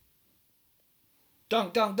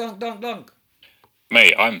Dunk, dunk, dunk, dunk, dunk.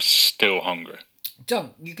 Mate, I'm still hungry.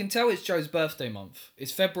 Dunk, you can tell it's Joe's birthday month.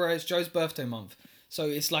 It's February, it's Joe's birthday month. So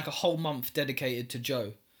it's like a whole month dedicated to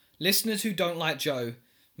Joe. Listeners who don't like Joe,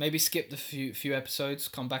 maybe skip the few episodes,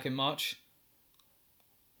 come back in March.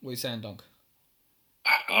 What are you saying, Dunk?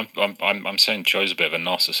 I'm saying Joe's a bit of a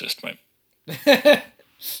narcissist, mate.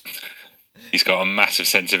 He's got a massive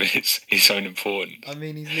sense of his own importance. I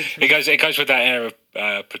mean, he's literally... It goes with that air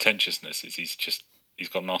of pretentiousness. He's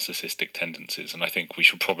got narcissistic tendencies, and I think we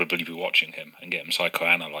should probably be watching him and get him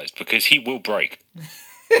psychoanalyzed, because he will break.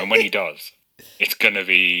 And when he does, it's going to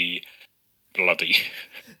be bloody.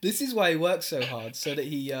 This is why he works so hard, so that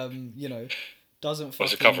he, doesn't fucking...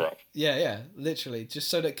 It's a cover-up. Yeah, literally. Just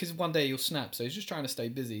so that... Because one day he'll snap, so he's just trying to stay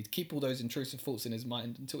busy, keep all those intrusive thoughts in his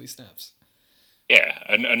mind until he snaps. Yeah,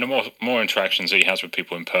 and the more interactions that he has with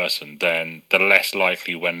people in person, then the less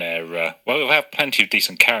likely when they're... he'll have plenty of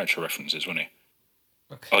decent character references, won't he?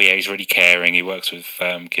 Okay. Oh yeah, he's really caring. He works with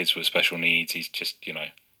kids with special needs. He's just,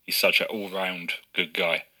 he's such an all-round good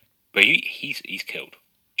guy. But he's killed.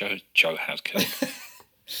 Joe has killed.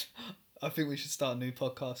 I think we should start a new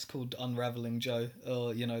podcast called Unraveling Joe,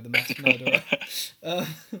 or the mass murderer.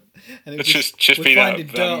 And it just be that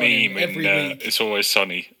meme in It's Always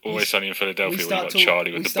Sunny, Sunny in Philadelphia. We got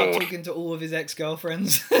Charlie with the board. We start talking to all of his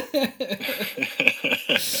ex-girlfriends.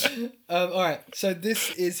 All right, so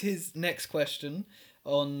this is his next question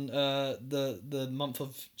on the month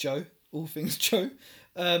of Joe, all things Joe.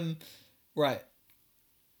 Right.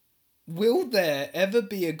 Will there ever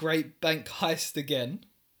be a great bank heist again?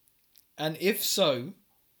 And if so,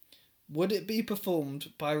 would it be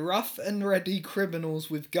performed by rough and ready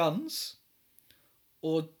criminals with guns,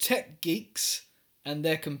 or tech geeks and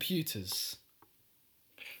their computers?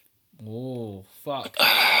 Oh, fuck.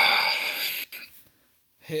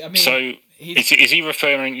 So is he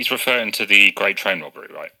referring? He's referring to the Great Train Robbery,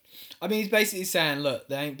 right? I mean, he's basically saying, look,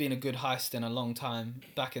 there ain't been a good heist in a long time.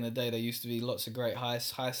 Back in the day, there used to be lots of great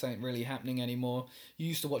heists. Heists ain't really happening anymore. You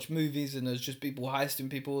used to watch movies and there's just people heisting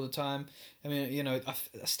people all the time. I mean, I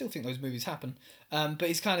still think those movies happen. But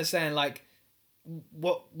he's kind of saying, like,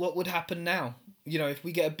 what would happen now? If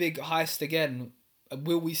we get a big heist again,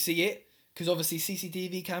 will we see it? Because obviously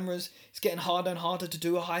CCTV cameras, it's getting harder and harder to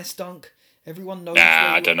do a heist, Dunk. Everyone knows.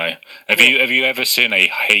 Nah, I don't know. Have you ever seen a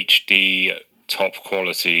HD top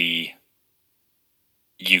quality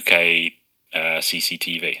UK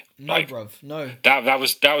CCTV? No, bruv, no. That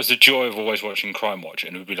was the joy of always watching Crime Watch,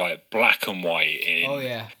 and it would be like black and white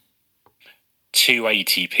in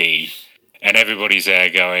 280p, and everybody's there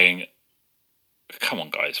going, "Come on,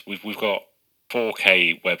 guys, we've got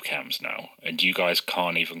 4K webcams now, and you guys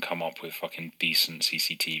can't even come up with fucking decent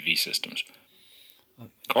CCTV systems."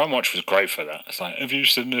 Crime Watch was great for that. It's like, have you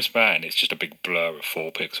seen this man? It's just a big blur of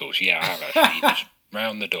 4 pixels. Yeah, I have actually. Just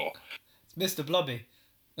round the door. It's Mr. Blobby.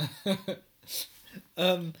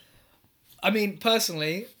 I mean,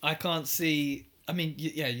 personally, I can't see... I mean,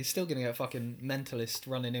 you're still going to get a fucking mentalist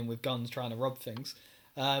running in with guns trying to rob things.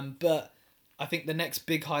 But I think the next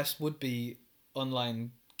big heist would be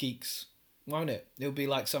online geeks, won't it? It'll be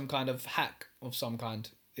like some kind of hack of some kind.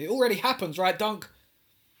 It already happens, right, Dunk?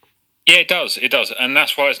 Yeah, it does, and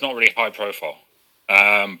that's why it's not really high profile.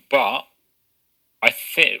 But I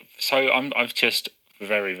think so. I've just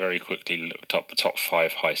very, very quickly looked up the top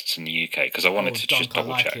 5 heists in the UK because I wanted to Dunk, just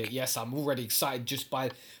double check. It. Yes, I'm already excited just by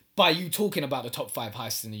you talking about the top 5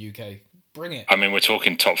 heists in the UK. Bring it. I mean, we're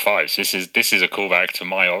talking top 5s. This is a callback to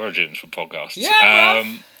my origins for podcasts. Yeah.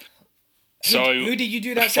 Who did you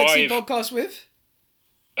do that sexy podcast with?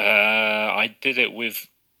 I did it with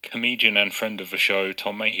comedian and friend of the show,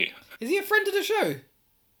 Tom Mayhew. Is he a friend of the show?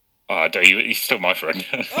 Oh, he's still my friend.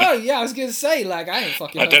 Oh, yeah, I was going to say, like, I ain't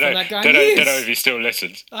fucking heard from that guy in years. Don't know if he still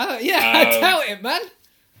listens. I doubt it, man.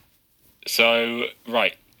 So,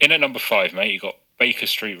 right, in at number 5, mate, you got Baker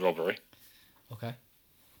Street robbery. Okay.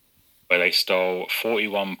 Where they stole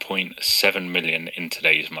 41.7 million in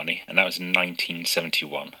today's money, and that was in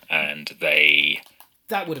 1971, and they...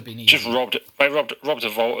 That would have been easy. Just robbed a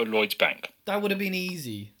vault at Lloyd's Bank. That would have been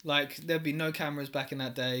easy. Like, there'd be no cameras back in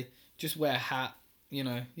that day. Just wear a hat. You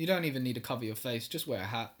don't even need to cover your face. Just wear a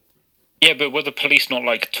hat. Yeah, but were the police not,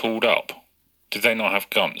 like, tooled up? Did they not have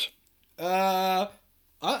guns? I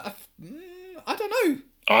don't know.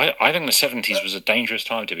 I think the 70s was a dangerous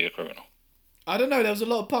time to be a criminal. I don't know. There was a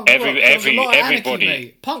lot of punk rock. There was a lot of anarchy,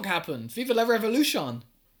 mate. Punk happened. Viva la revolution.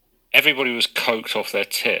 Everybody was coked off their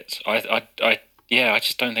tits. I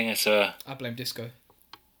just don't think it's a... I blame disco.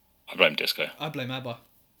 I blame disco. I blame ABBA.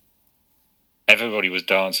 Everybody was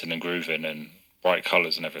dancing and grooving and bright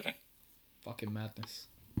colours and everything. Fucking madness.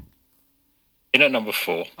 In at number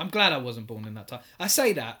 4. I'm glad I wasn't born in that time. I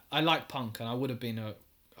say that I like punk, and I would have been a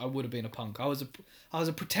punk. I was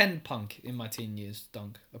a pretend punk in my teen years,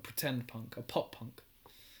 Dunk. A pretend punk, a pop punk.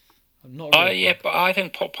 I'm not a real Yeah, punk. but I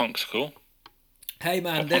think pop punk's cool. Hey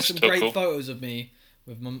man, Pop there's punk's some still great cool. photos of me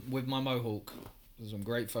with my mohawk. There's some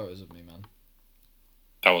great photos of me, man.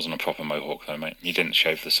 That wasn't a proper mohawk though, mate. You didn't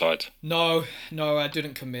shave the sides. No, I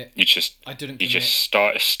didn't commit. You just I didn't you commit.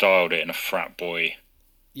 just styled it in a frat boy.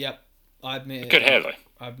 Yep, I admit it. Good hair though.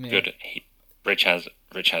 I admit Good. it. Rich has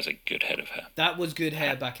a good head of hair. That was good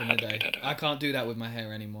hair back in the Had a good day. head of I hair. can't do that with my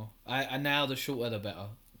hair anymore. I now the shorter the better,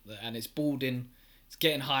 and it's balding. It's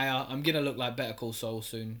getting higher. I'm gonna look like Better Call Saul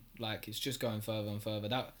soon. Like it's just going further and further.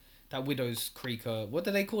 That Widow's Creek. What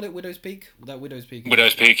do they call it? Widow's Peak. That Widow's Peak.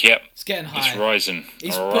 Widow's Peak. Yep. It's getting high. It's rising.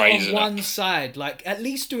 It's put on Rising one up. side. Like at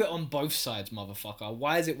least do it on both sides, motherfucker.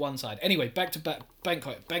 Why is it one side? Anyway, back to bank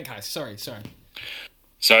heist. Sorry. So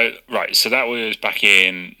right. So that was back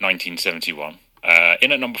in 1971.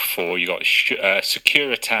 In at number 4, you got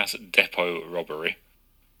Securitas Depot robbery.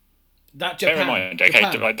 That Bear in Japan. mind, okay,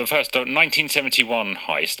 Japan. like the 1971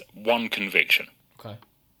 heist, one conviction. Okay.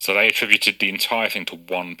 So they attributed the entire thing to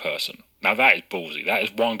one person. Now that is ballsy. That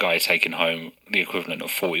is one guy taking home the equivalent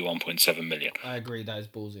of 41.7 million. I agree. That is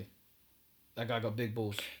ballsy. That guy got big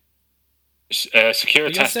balls.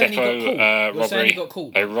 Securitas saying he got Depot caught. You're saying robbery. he got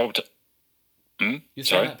caught. They robbed. You're saying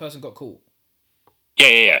Sorry? that person got caught.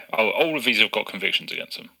 Yeah. All of these have got convictions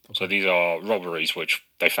against them. Okay. So these are robberies which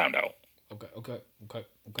they found out. Okay.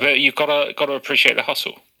 But you've got to appreciate the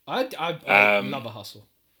hustle. I love a hustle.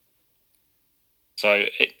 So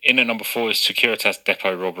in at number 4 is Securitas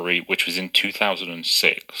Depot robbery, which was in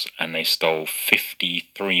 2006, and they stole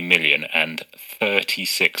 53 million and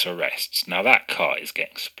 36 arrests. Now that car is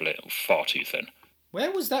getting split far too thin.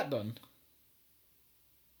 Where was that done?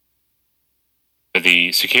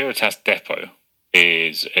 The Securitas Depot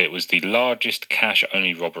was the largest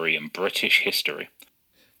cash-only robbery in British history.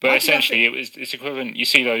 But essentially, it's equivalent. You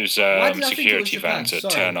see those security vans that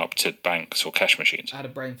turn up to banks or cash machines. I had a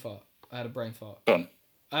brain fart. Go on.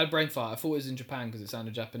 I had a brain fart. I thought it was in Japan because it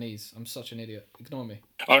sounded Japanese. I'm such an idiot. Ignore me.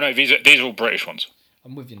 Oh no, these are all British ones.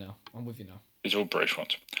 I'm with you now. These are all British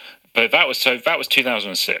ones. But that was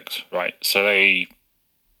 2006, right? So they're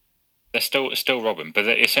still robbing, but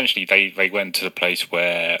essentially they went to the place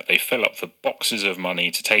where they fill up the boxes of money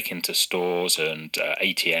to take into stores and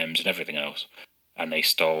ATMs and everything else, and they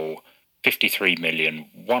stole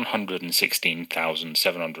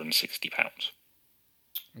 £53,116,760.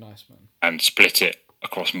 Nice, man. And split it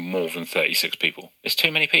across more than 36 people. It's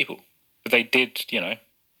too many people. But they did,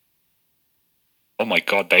 Oh my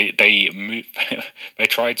god! They moved. They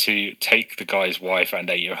tried to take the guy's wife and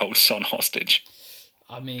 8-year-old son hostage.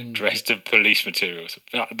 I mean, dressed in police materials.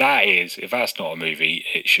 That is, if that's not a movie,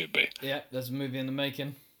 it should be. Yeah, there's a movie in the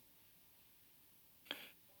making.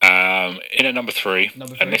 In at number 3,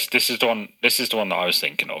 and this is the one that I was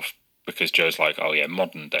thinking of because Joe's like, oh yeah,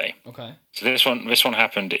 modern day. Okay. So this one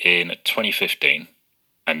happened in 2015,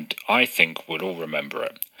 and I think we'll all remember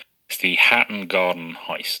it. It's the Hatton Garden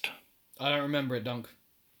heist. I don't remember it, Dunk.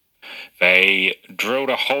 They drilled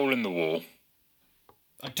a hole in the wall.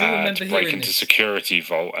 I do remember to hearing break into this. security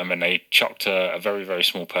vault, and then they chucked a very, very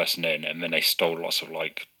small person in, and then they stole lots of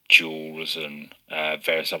like jewels and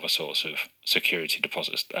various other sorts of security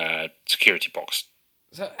deposits, security box.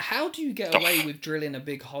 So how do you get away with drilling a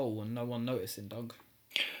big hole and no one noticing, Dunk?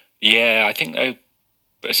 Yeah, I think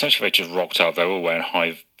essentially they just rocked up. They were wearing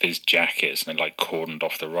high-vis jackets and they like cordoned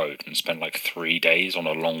off the road and spent like 3 days on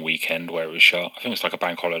a long weekend where it was shot. I think it's like a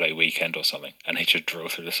bank holiday weekend or something, and they just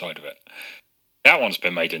drilled through the side of it. That one's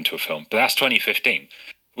been made into a film, but that's 2015,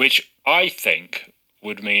 which I think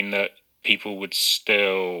would mean that people would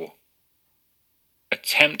still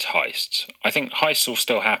attempt heists. I think heists will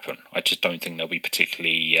still happen. I just don't think they'll be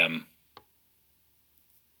particularly...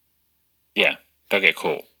 they'll get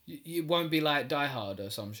caught. You won't be like Die Hard or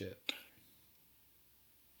some shit.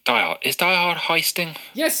 Die Hard? Is Die Hard heisting?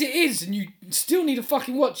 Yes, it is, and you still need to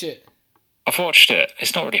fucking watch it. I've watched it.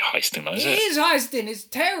 It's not really heisting, though, is it? It is heisting. It's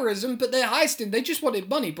terrorism, but they're heisting. They just wanted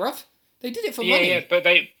money, bruv. They did it for money. Yeah, but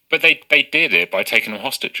they did it by taking them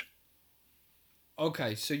hostage.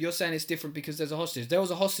 Okay, so you're saying it's different because there's a hostage. There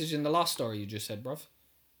was a hostage in the last story you just said, bruv.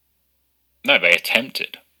 No, they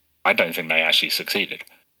attempted. I don't think they actually succeeded.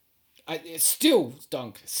 It's still,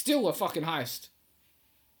 Dunk. Still a fucking heist.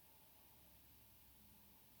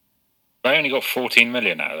 They only got 14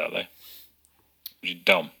 million out of that, though. Which is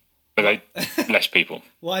dumb. But less people.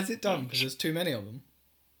 Why is it dumb? Because there's too many of them.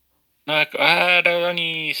 No, there were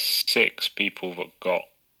only 6 people that got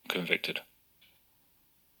convicted.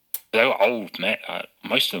 They were old men.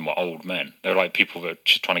 Most of them were old men. They were like people that were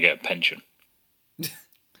just trying to get a pension.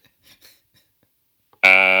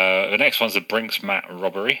 The next one's the Brinks-Mat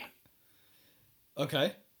robbery,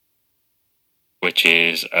 Okay. which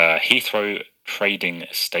is Heathrow Trading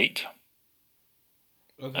Estate,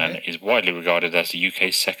 and Okay. is widely regarded as the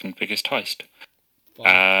UK's second biggest heist.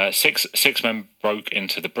 Fuck. Six men broke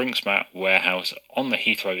into the Brinks-Mat warehouse on the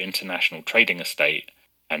Heathrow International Trading Estate,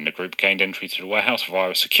 and the group gained entry to the warehouse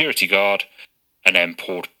via a security guard, and then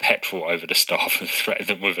poured petrol over the staff and threatened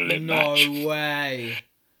them with a lit match. No way.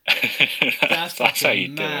 That's how you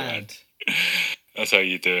fucking do it. mad. That's how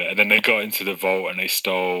you do it. And then they got into the vault and they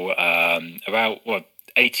stole about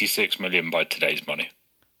 86 million by today's money.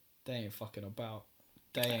 They ain't fucking about.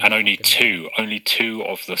 And only two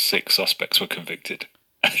of the 6 suspects were convicted.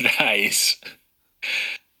 That is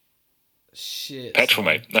shit. petrol,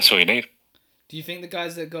 mate. That's all you need. Do you think the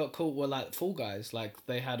guys that got caught were like fall guys? Like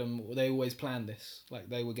they had them. They always planned this. Like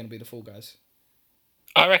they were gonna be the fall guys.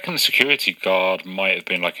 I reckon the security guard might have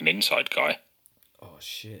been like an inside guy. Oh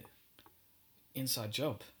shit. Inside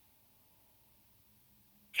job.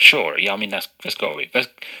 Sure, yeah. I mean that's got to be.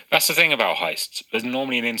 That's the thing about heists. There's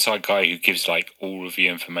normally an inside guy who gives like all of the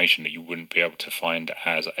information that you wouldn't be able to find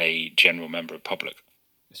as a general member of public.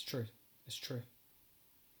 It's true. It's true.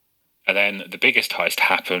 And then the biggest heist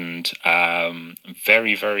happened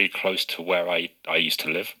very, very close to where I used to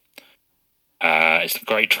live. It's the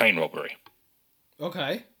Great Train Robbery.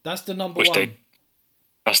 Okay, that's the number one.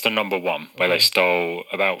 That's the number one, where they stole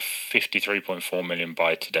about 53.4 million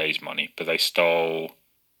by today's money. But they stole,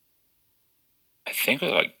 I think it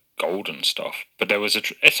was like gold and stuff. But there was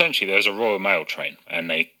essentially there was a Royal Mail train, and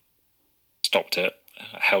they stopped it,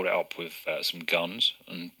 held it up with some guns,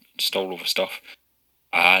 and stole all the stuff.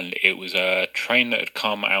 And it was a train that had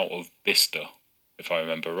come out of Bicester, if I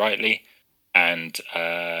remember rightly. And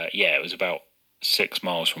it was about 6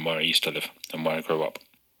 miles from where I used to live and where I grew up.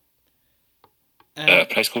 A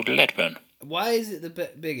place called Ledburn. Why is it the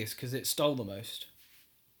biggest? Because it stole the most?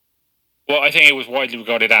 Well, I think it was widely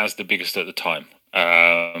regarded as the biggest at the time.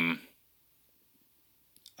 I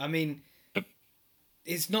mean,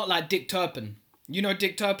 it's not like Dick Turpin. You know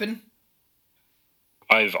Dick Turpin?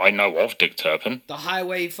 I know of Dick Turpin. The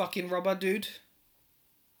highway fucking robber dude?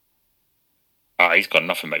 He's got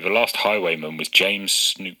nothing, mate. The last highwayman was James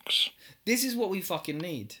Snooks. This is what we fucking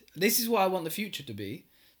need. This is what I want the future to be.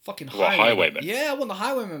 Fucking highwayman. Yeah, I want the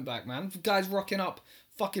highwayman back, man. Guys rocking up,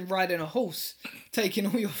 fucking riding a horse, taking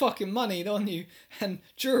all your fucking money on you and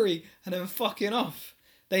jewelry, and then fucking off.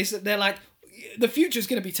 They're like, the future's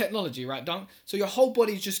gonna be technology, right, Dunk? So your whole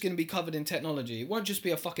body's just gonna be covered in technology. It won't just be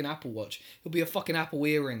a fucking Apple Watch. It'll be a fucking Apple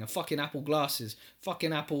earring, a fucking Apple glasses,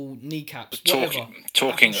 fucking Apple kneecaps, whatever.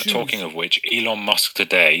 Talking of which, Elon Musk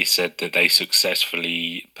today said that they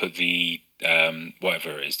successfully put the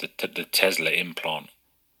whatever it is, the Tesla implant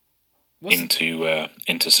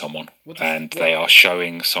into someone, and they are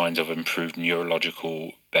showing signs of improved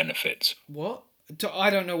neurological benefits. What?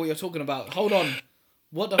 I don't know what you're talking about. Hold on.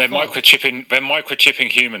 What the fuck? They're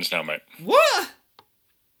microchipping humans now, mate. What?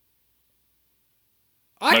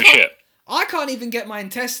 Shit. I can't even get my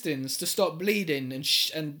intestines to stop bleeding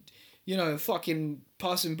and you know, fucking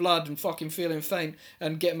passing blood and fucking feeling faint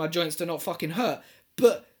and getting my joints to not fucking hurt.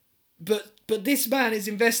 But this man is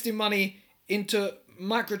investing money into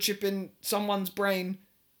microchipping someone's brain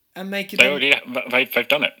and making they've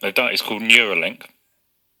done it. It's called Neuralink,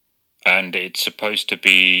 and it's supposed to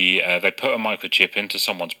be they put a microchip into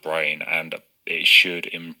someone's brain, and it should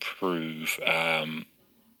improve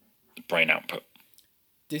brain output.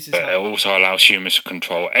 It also allows humans to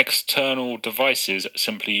control external devices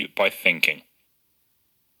simply by thinking.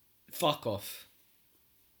 Fuck off.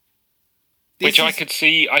 I could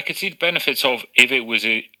see the benefits of if it was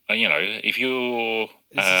if you're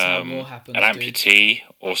an amputee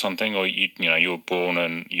or something, or you were born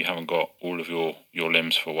and you haven't got all of your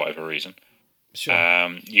limbs for whatever reason. Sure.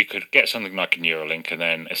 You could get something like a Neuralink, and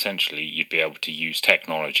then essentially you'd be able to use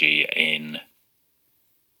technology in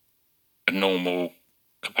a normal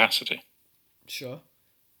capacity. Sure.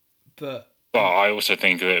 But I also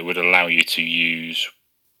think that it would allow you to use.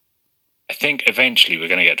 I think eventually we're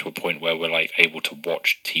going to get to a point where we're like able to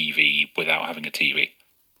watch TV without having a TV.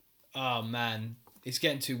 Oh man, it's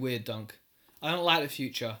getting too weird, Dunk. I don't like the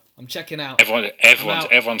future. I'm checking out.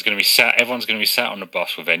 Everyone's going to be sat. Everyone's going to be sat on the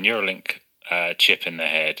bus with their Neuralink chip in their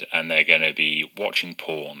head, and they're going to be watching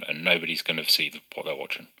porn, and nobody's going to see what they're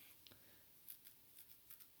watching.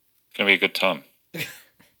 It's going to be a good time.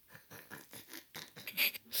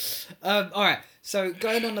 All right. So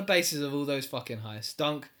going on the basis of all those fucking heists,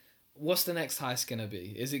 Dunk, what's the next heist gonna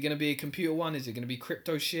be? Is it gonna be a computer one? Is it gonna be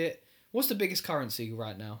crypto shit? What's the biggest currency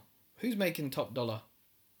right now? Who's making top dollar?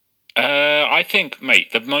 I think,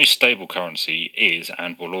 mate, the most stable currency is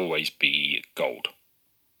and will always be gold.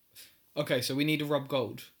 Okay, so we need to rob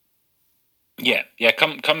gold. Yeah, yeah.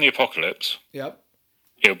 Come the apocalypse, Yep.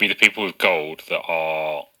 it'll be the people with gold that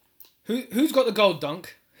are. Who's got the gold,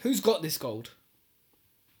 Dunk? Who's got this gold?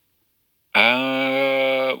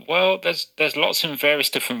 Well, there's lots in various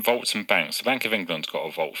different vaults and banks. The Bank of England's got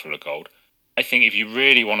a vault full of gold. I think if you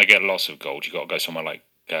really want to get lots of gold, you got to go somewhere like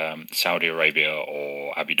Saudi Arabia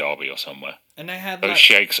or Abu Dhabi or somewhere. And they had Those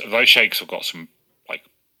sheikhs have got some like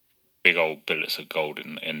big old billets of gold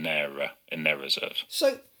in their reserves.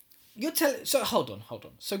 So you're telling. So hold on.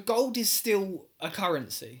 So gold is still a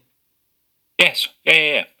currency. Yes,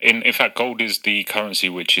 yeah. In fact, gold is the currency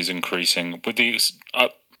which is increasing with the.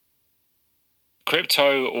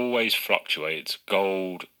 Crypto always fluctuates.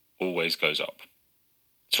 Gold always goes up.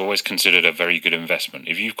 It's always considered a very good investment.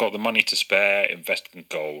 If you've got the money to spare, invest in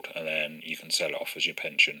gold, and then you can sell it off as your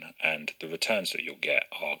pension. And the returns that you'll get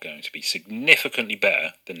are going to be significantly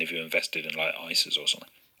better than if you invested in like ISAs or something.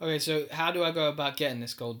 Okay, so how do I go about getting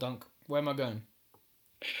this gold, Dunk? Where am I going?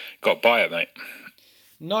 Got to buy it, mate.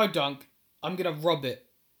 No, Dunk. I'm gonna rob it.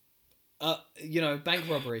 Bank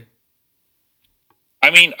robbery. I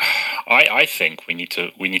mean, I think we need to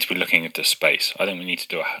be looking into space. I think we need to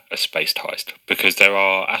do a space heist because there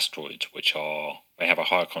are asteroids they have a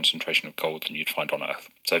higher concentration of gold than you'd find on Earth.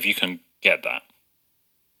 So if you can get that.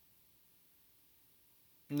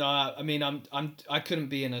 No, I mean I couldn't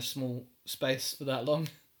be in a small space for that long.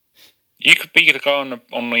 You could be the guy on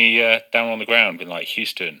the down on the ground, being like,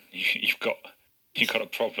 Houston, you've got a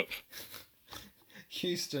problem.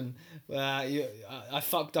 Houston, I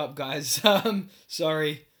fucked up, guys.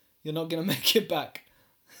 Sorry, you're not gonna make it back.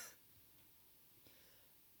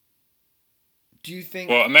 Do you think?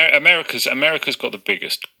 Well, America's got the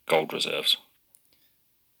biggest gold reserves.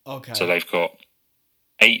 Okay. So they've got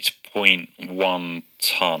 8.1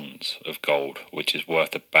 tons of gold, which is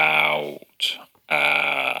worth about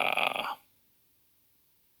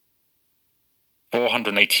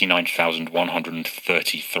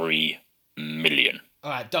 489,133 million. All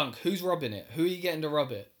right, Dunk. Who's robbing it? Who are you getting to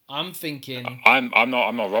rob it? I'm thinking. I'm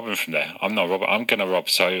not robbing from there. I'm not robbing. I'm gonna rob.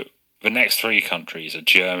 So the next three countries are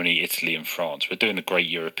Germany, Italy, and France. We're doing the Great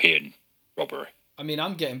European Robbery. I mean,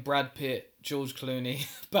 I'm getting Brad Pitt, George Clooney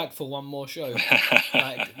back for one more show.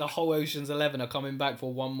 Like the whole Ocean's 11 are coming back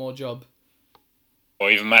for one more job. Or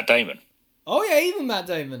even Matt Damon. Oh yeah, even Matt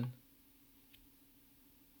Damon.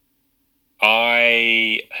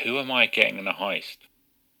 Who am I getting in a heist?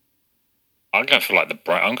 I'm going for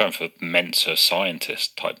I'm going for Mensa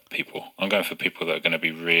scientist type people. I'm going for people that are going to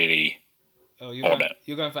be really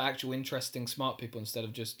You're going for actual interesting smart people instead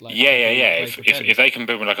of just like yeah. If they can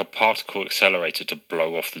build like a particle accelerator to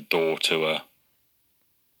blow off the door to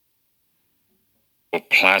or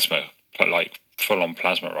plasma, like full on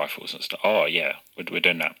plasma rifles and stuff. Oh yeah, we're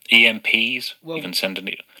doing that. EMPs. Well, you can send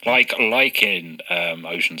like in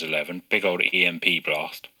Ocean's 11, big old EMP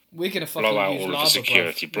blast. We're gonna fucking blow out use all lava, of the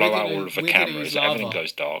security, blow out all of the cameras, everything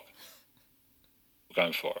goes dark. We're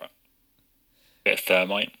going for it. Bit of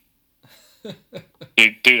thermite.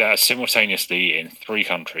 do that simultaneously in 3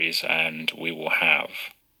 countries, and we will have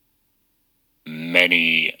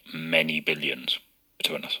many billions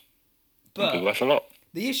between us. But it'll be worth a lot.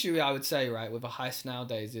 The issue I would say, right, with a heist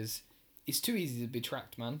nowadays is it's too easy to be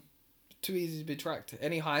tracked, man. Too easy to be tracked.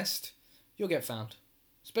 Any heist, you'll get found,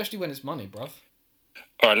 especially when it's money, bruv.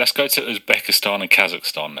 All right, let's go to Uzbekistan and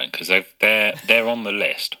Kazakhstan then, because they're on the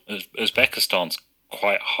list. Uzbekistan's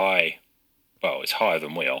quite high. Well, it's higher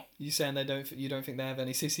than we are. You saying you don't think they have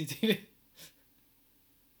any CCTV?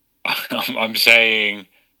 I'm saying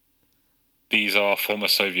these are former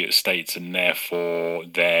Soviet states, and therefore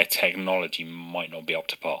their technology might not be up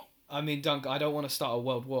to par. I mean, Dunk, I don't want to start a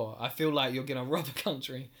world war. I feel like you're gonna rob a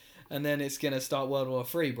country, and then it's gonna start World War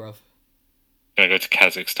III, bruv. I'm gonna go to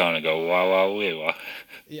Kazakhstan and go, wow,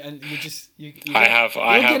 yeah, and I have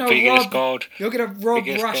biggest gold. You're gonna rob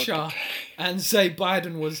Russia and say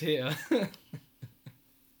Biden was here.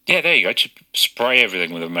 Yeah, there you go. Just spray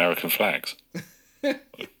everything with American flags. I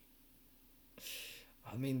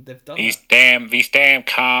mean, they've done these damn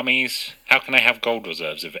commies. How can they have gold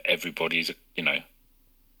reserves if everybody's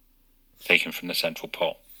taken from the central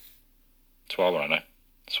pot? That's what I want to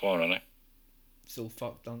know. It's all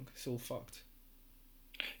fucked, Dunk. It's all fucked.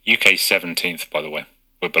 UK 17th, by the way.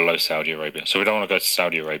 We're below Saudi Arabia. So we don't want to go to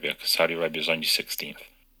Saudi Arabia because Saudi Arabia is only 16th.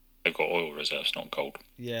 They've got oil reserves, not gold.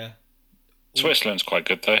 Yeah. Switzerland's quite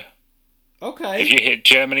good, though. Okay. If you hit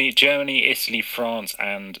Germany, Italy, France,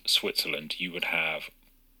 and Switzerland, you would have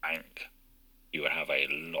bank. You would have a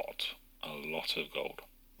lot of gold.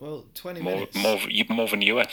 Well, 20 More, minutes. more, more than US.